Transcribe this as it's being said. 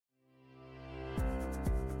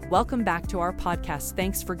Welcome back to our podcast.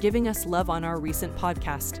 Thanks for giving us love on our recent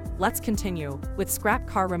podcast. Let's continue with scrap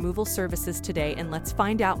car removal services today, and let's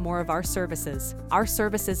find out more of our services. Our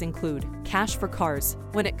services include cash for cars.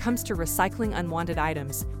 When it comes to recycling unwanted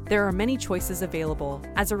items, there are many choices available.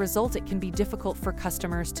 As a result, it can be difficult for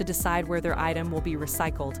customers to decide where their item will be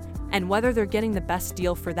recycled and whether they're getting the best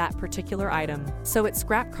deal for that particular item. So at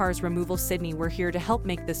Scrap Cars Removal Sydney, we're here to help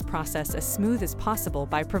make this process as smooth as possible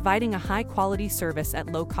by providing a high-quality service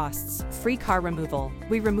at low costs. Free car removal.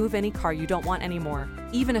 We remove any car you don't want anymore,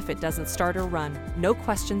 even if it doesn't start or run. No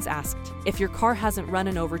questions asked. If your car hasn't run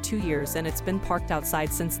in over 2 years and it's been parked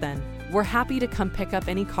outside since then, we're happy to come pick up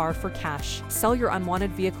any car for cash. Sell your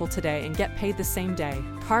unwanted vehicle today and get paid the same day.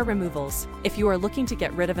 Car removals. If you are looking to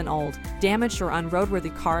get rid of an old, damaged, or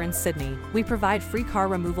unroadworthy car in Sydney, we provide free car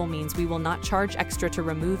removal. Means we will not charge extra to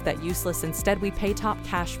remove that useless. Instead, we pay top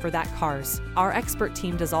cash for that cars. Our expert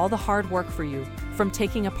team does all the hard work for you, from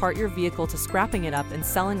taking apart your vehicle to scrapping it up and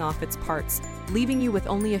selling off its parts, leaving you with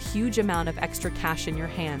only a huge amount of extra cash in your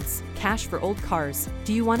hands. Cash for old cars.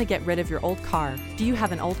 Do you want to get rid of your old car? Do you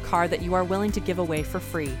have an old car that you are willing to give away for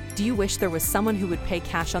free? Do you wish there was someone who would pay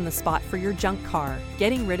cash on the spot for your junk car?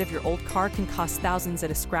 Getting rid of your old car can cost thousands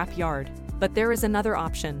at a scrap yard. But there is another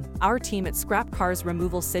option. Our team at Scrap Cars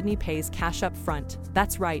Removal Sydney pays cash up front.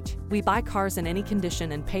 That's right, we buy cars in any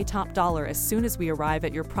condition and pay top dollar as soon as we arrive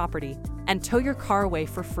at your property and tow your car away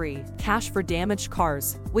for free. Cash for damaged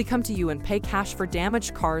cars. We come to you and pay cash for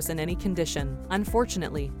damaged cars in any condition.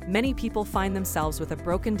 Unfortunately, many people find themselves with a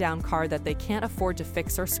broken down car that they can't afford to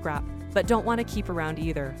fix or scrap, but don't want to keep around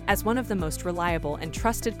either. As one of the most reliable and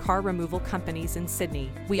trusted car removal companies in Sydney,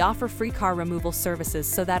 we offer free car removal services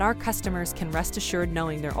so that our customers can rest assured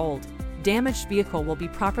knowing their old, damaged vehicle will be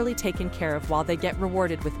properly taken care of while they get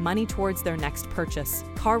rewarded with money towards their next purchase.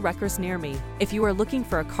 Car Wreckers Near Me. If you are looking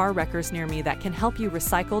for a car wreckers near me that can help you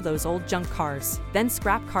recycle those old junk cars, then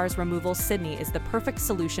Scrap Cars Removal Sydney is the perfect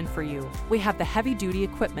solution for you. We have the heavy-duty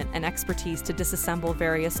equipment and expertise to disassemble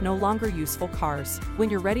various no longer useful cars.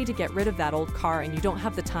 When you're ready to get rid of that old car and you don't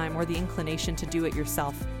have the time or the inclination to do it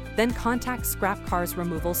yourself, then contact Scrap Cars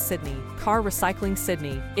Removal Sydney. Car Recycling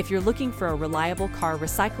Sydney. If you're looking for a reliable car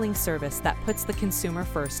recycling service that puts the consumer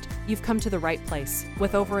first, you've come to the right place.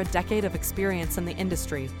 With over a decade of experience in the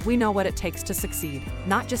industry, we know what it takes to succeed,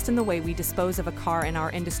 not just in the way we dispose of a car in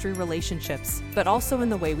our industry relationships, but also in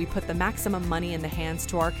the way we put the maximum money in the hands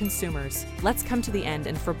to our consumers. Let's come to the end,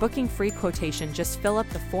 and for booking free quotation, just fill up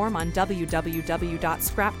the form on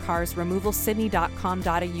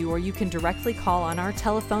www.scrapcarsremovalsydney.com.au, or you can directly call on our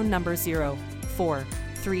telephone number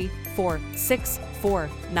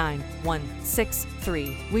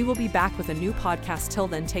 0434649163. We will be back with a new podcast. Till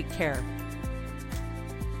then, take care.